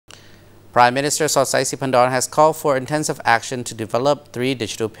Prime Minister Sonexay Siphandone has called for intensive action to develop three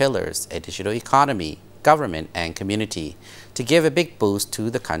digital pillars, a digital economy, government, and community, to give a big boost to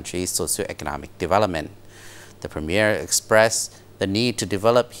the country's socio-economic development. The Premier expressed the need to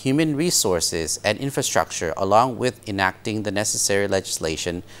develop human resources and infrastructure along with enacting the necessary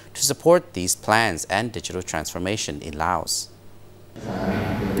legislation to support these plans and digital transformation in Laos.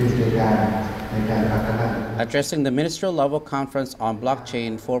 Addressing the ministerial-level conference on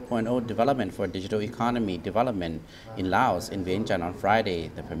Blockchain 4.0 development for digital economy development in Laos in Vientiane on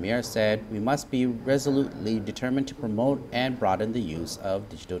Friday, the Premier said we must be resolutely determined to promote and broaden the use of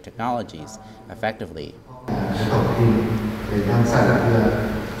digital technologies effectively.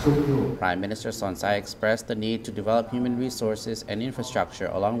 Prime Minister Sonexay expressed the need to develop human resources and infrastructure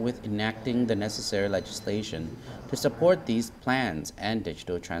along with enacting the necessary legislation to support these plans and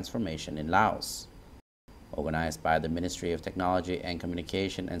digital transformation in Laos. Organized by the Ministry of Technology and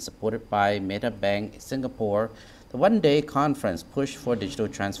Communication and supported by Meta Bank Singapore, the one-day conference pushed for digital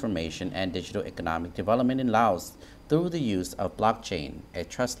transformation and digital economic development in Laos through the use of blockchain, a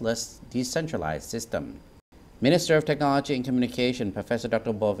trustless, decentralized system. Minister of Technology and Communication, Professor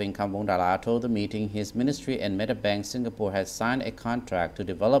Dr. Bovin Kamvongdala, told the meeting his ministry and Meta Bank Singapore has signed a contract to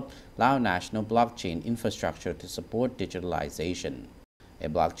develop Lao national blockchain infrastructure to support digitalization. A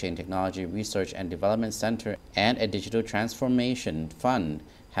blockchain technology research and development center and a digital transformation fund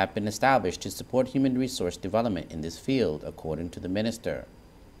have been established to support human resource development in this field, according to the minister.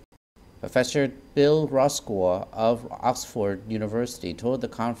 Professor Bill Roscoe of Oxford University told the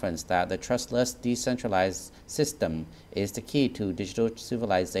conference that the trustless, decentralized system is the key to digital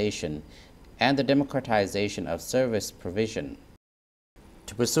civilization and the democratization of service provision.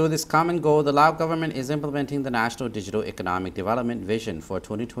 To pursue this common goal, the Lao government is implementing the National Digital Economic Development Vision for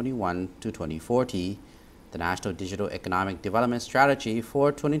 2021 to 2040, the National Digital Economic Development Strategy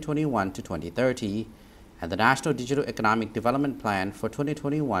for 2021 to 2030, and the National Digital Economic Development Plan for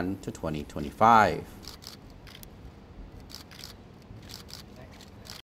 2021 to 2025.